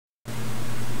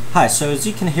Hi, so as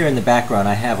you can hear in the background,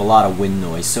 I have a lot of wind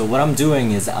noise. So what I'm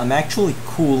doing is I'm actually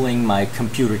cooling my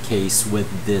computer case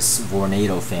with this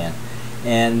Vornado fan.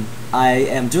 And I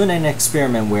am doing an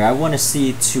experiment where I want to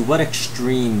see to what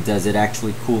extreme does it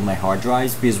actually cool my hard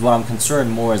drives, because what I'm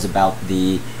concerned more is about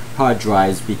the hard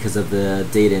drives because of the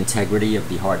data integrity of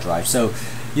the hard drive. So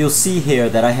you'll see here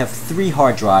that I have 3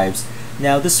 hard drives.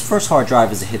 Now this first hard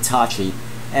drive is a Hitachi.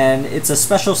 And it's a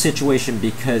special situation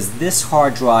because this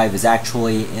hard drive is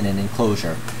actually in an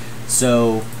enclosure.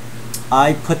 So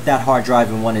I put that hard drive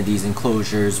in one of these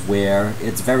enclosures where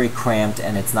it's very cramped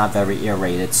and it's not very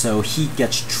aerated, so heat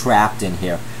gets trapped in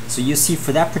here. So you see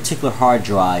for that particular hard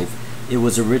drive, it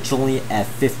was originally at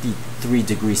 53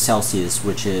 degrees Celsius,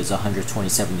 which is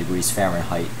 127 degrees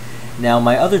Fahrenheit. Now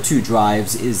my other 2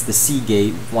 drives is the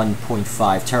Seagate 1.5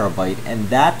 terabyte, and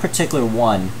that particular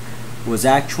one was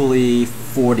actually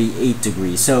 48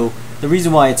 degrees. So the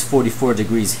reason why it's 44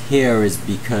 degrees here is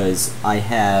because I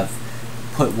have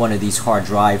put one of these hard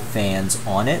drive fans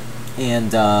on it.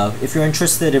 And if you're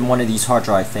interested in one of these hard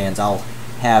drive fans, I'll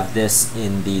have this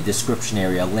in the description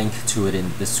area, link to it in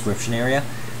the description area.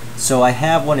 So I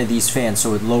have one of these fans,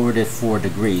 so it lowered it 4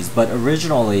 degrees. But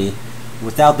originally,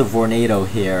 without the Vornado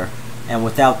here, and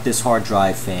without this hard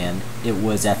drive fan, it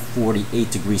was at 48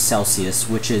 degrees Celsius,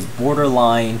 which is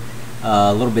borderline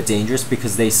a little bit dangerous,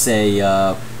 because they say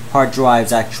hard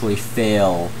drives actually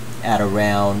fail at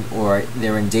around, or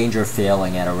they're in danger of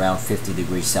failing at around 50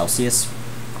 degrees Celsius.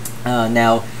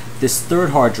 Now this third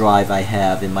hard drive I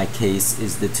have in my case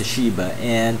is the Toshiba,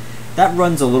 and that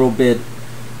runs a little bit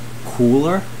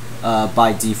cooler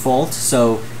by default.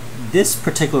 So this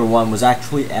particular one was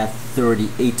actually at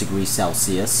 38 degrees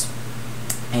Celsius,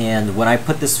 and when I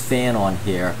put this fan on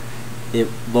here, it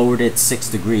lowered it 6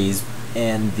 degrees,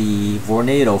 and the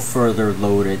Vornado further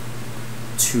lowered it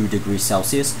 2 degrees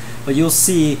Celsius. But you'll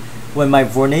see when my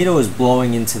Vornado is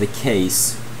blowing into the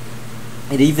case,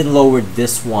 it even lowered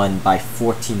this one by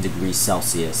 14 degrees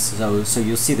Celsius. So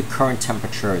you'll see the current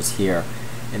temperature is here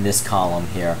in this column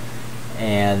here,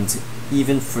 and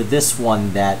even for this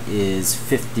one that is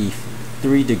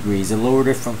 53 degrees, it lowered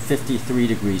it from 53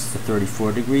 degrees to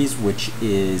 34 degrees, which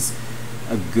is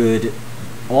a good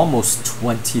almost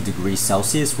 20 degrees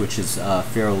Celsius, which is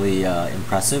fairly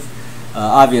impressive.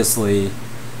 Obviously,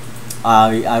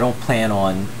 I don't plan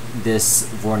on this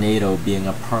Vornado being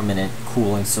a permanent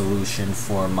cooling solution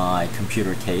for my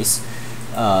computer case.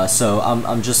 So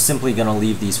I'm just simply going to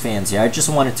leave these fans here. I just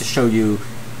wanted to show you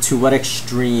to what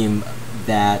extreme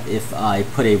that if I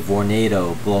put a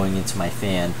Vornado blowing into my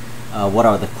fan, what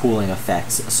are the cooling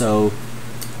effects. So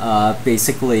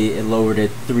basically it lowered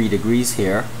it 3 degrees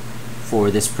here for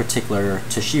this particular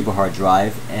Toshiba hard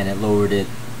drive, and it lowered it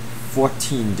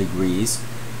 14 degrees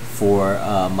for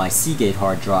my Seagate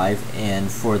hard drive, and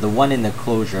for the one in the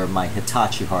enclosure, my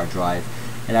Hitachi hard drive,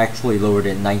 it actually lowered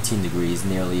it 19 degrees,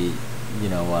 nearly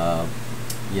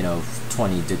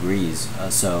 20 degrees.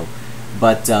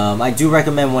 But I do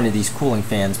recommend one of these cooling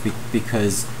fans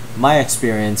because my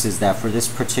experience is that for this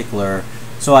particular,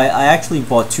 so I actually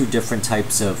bought 2 different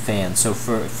types of fans. So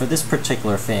for this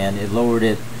particular fan, it lowered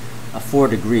it 4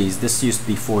 degrees. This used to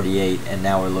be 48, and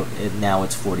now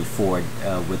it's 44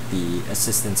 with the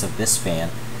assistance of this fan.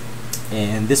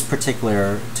 And this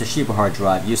particular Toshiba hard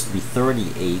drive used to be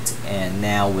 38, and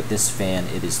now with this fan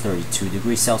it is 32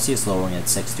 degrees Celsius, lowering it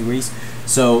 6 degrees.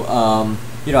 So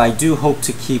I do hope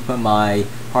to keep my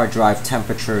hard drive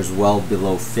temperatures well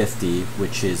below 50,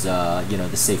 which is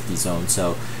the safety zone.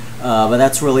 So but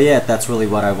that's really it. That's really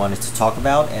what I wanted to talk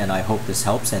about, and I hope this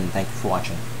helps, and thank you for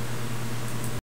watching.